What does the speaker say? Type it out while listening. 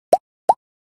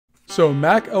So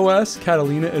macOS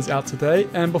Catalina is out today,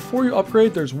 and before you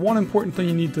upgrade, there's one important thing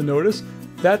you need to notice.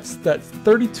 That's that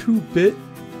 32-bit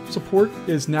support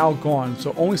is now gone.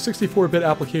 So only 64-bit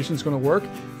application is going to work,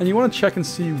 and you want to check and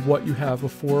see what you have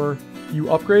before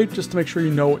you upgrade, just to make sure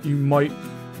you know what you might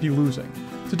be losing.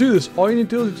 To do this, all you need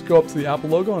to do is go up to the Apple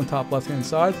logo on the top left-hand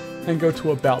side and go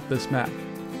to About This Mac.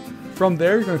 From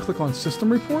there, you're going to click on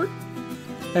System Report,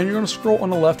 and you're going to scroll on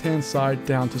the left-hand side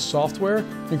down to Software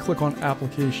and click on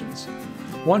Applications.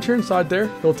 Once you're inside there,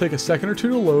 it'll take a second or two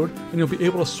to load, and you'll be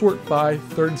able to sort by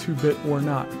 32-bit or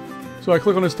not. So I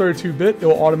click on this 32-bit, it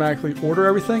will automatically order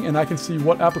everything, and I can see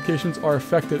what applications are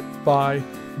affected by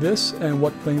this and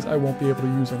what things I won't be able to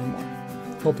use anymore.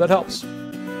 Hope that helps.